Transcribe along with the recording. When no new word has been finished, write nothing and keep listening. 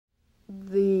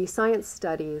the science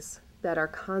studies that are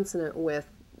consonant with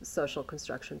social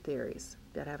construction theories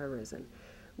that have arisen,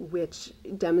 which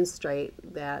demonstrate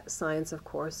that science, of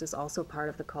course, is also part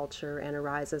of the culture and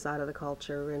arises out of the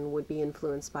culture and would be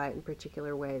influenced by it in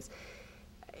particular ways.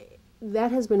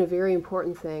 That has been a very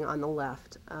important thing on the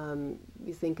left.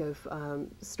 You think of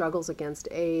struggles against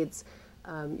AIDS,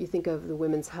 you think of the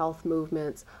women's health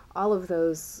movements, all of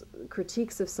those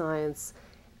critiques of science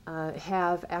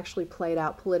have actually played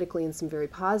out politically in some very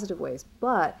positive ways.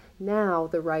 But now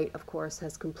the right, of course,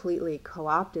 has completely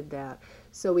co-opted that.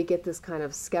 So we get this kind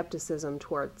of skepticism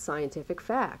toward scientific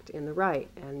fact in the right.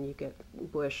 And you get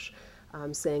Bush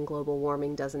saying global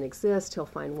warming doesn't exist. He'll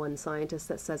find one scientist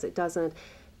that says it doesn't.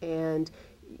 And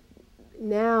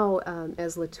now,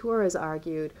 as Latour has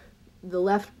argued, the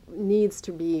left needs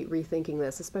to be rethinking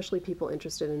this, especially people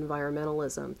interested in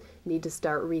environmentalism, need to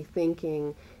start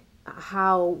rethinking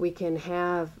how we can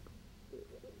have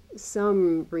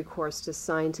some recourse to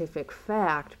scientific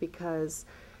fact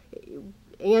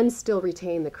and still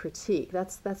retain the critique.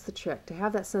 That's the trick, to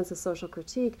have that sense of social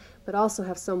critique, but also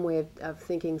have some way of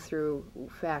thinking through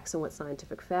facts and what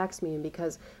scientific facts mean,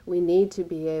 because we need to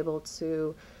be able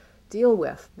to deal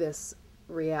with this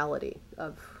reality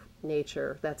of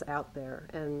nature that's out there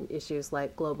and issues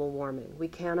like global warming. We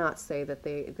cannot say that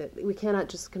we cannot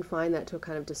just confine that to a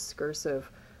kind of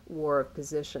discursive war of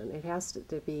position. It has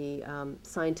to be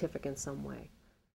scientific in some way.